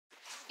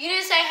You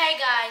didn't say, hey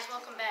guys,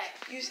 welcome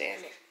back. You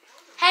saying it.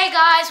 Hey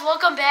guys,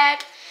 welcome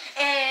back.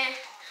 And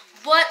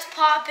what's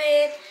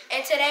poppin'?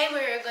 And today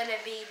we're going to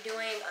be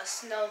doing a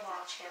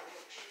snowball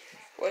challenge.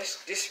 Well,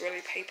 it's just really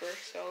paper,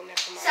 so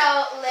never mind.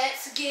 So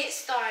let's get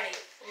started.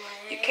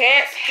 You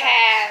can't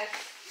pass.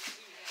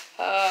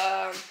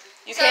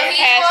 You so can't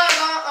he's pass. going to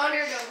go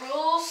under the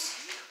rules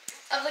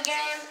of the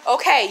game.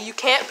 Okay, you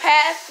can't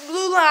pass the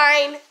blue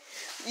line.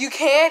 You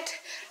can't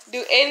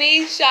do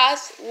any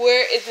shots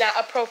where it's not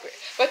appropriate.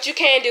 But you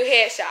can do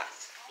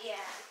headshots. Yeah.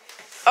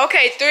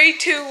 Okay, 3,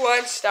 2,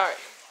 1, start.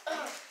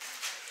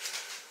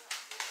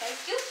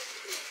 Thank you.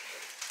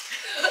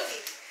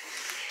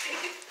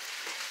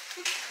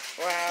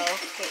 Wow.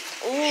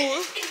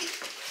 Ooh.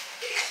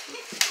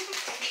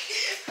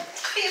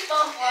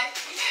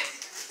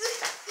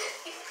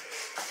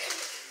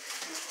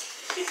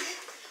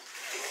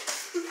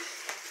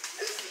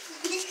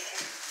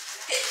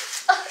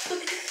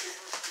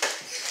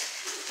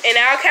 And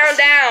I'll count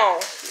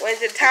down when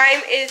the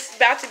time is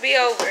about to be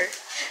over.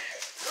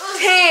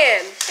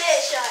 10,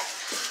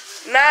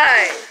 Headshot. 9,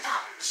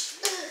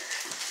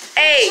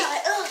 8,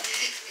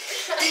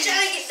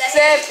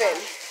 7,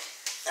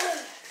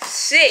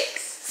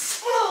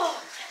 6,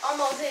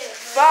 Almost there.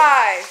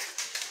 5,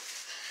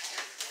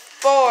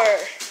 4,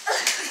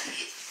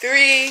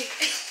 3,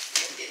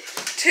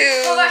 2,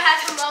 Whoever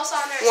has the most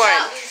on their 1.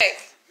 shot. Okay.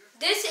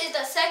 This is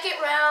the second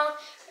round.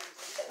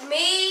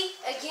 Me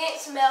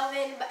against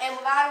Melvin. And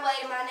by the way,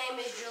 my name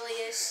is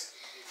Julius.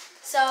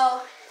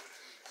 So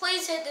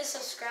please hit the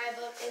subscribe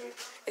button.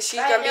 She's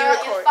right gonna be now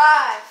recording. In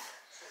 5,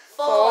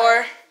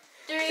 4,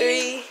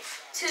 3,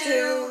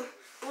 2,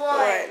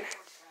 1.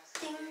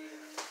 Ding.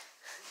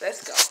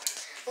 Let's go.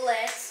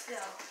 Let's go.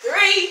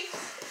 3,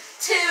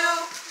 2,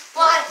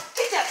 1.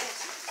 Get that.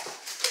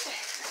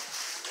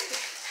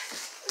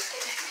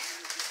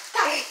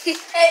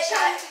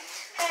 Headshot.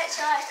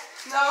 Headshot.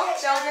 No,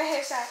 that was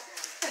a headshot.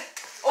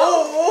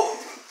 Oh!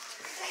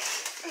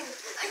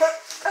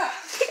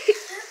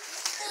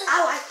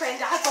 I like playing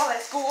dodgeball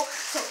at school,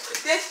 so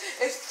this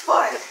is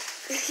fun.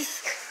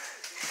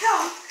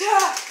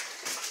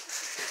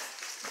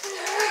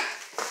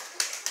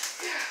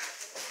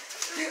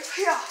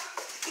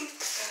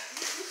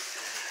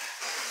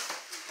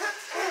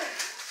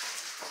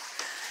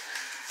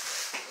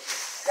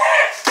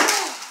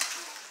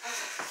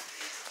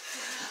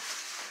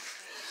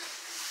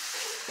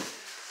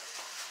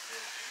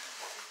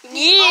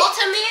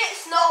 Ultimate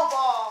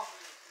snowball.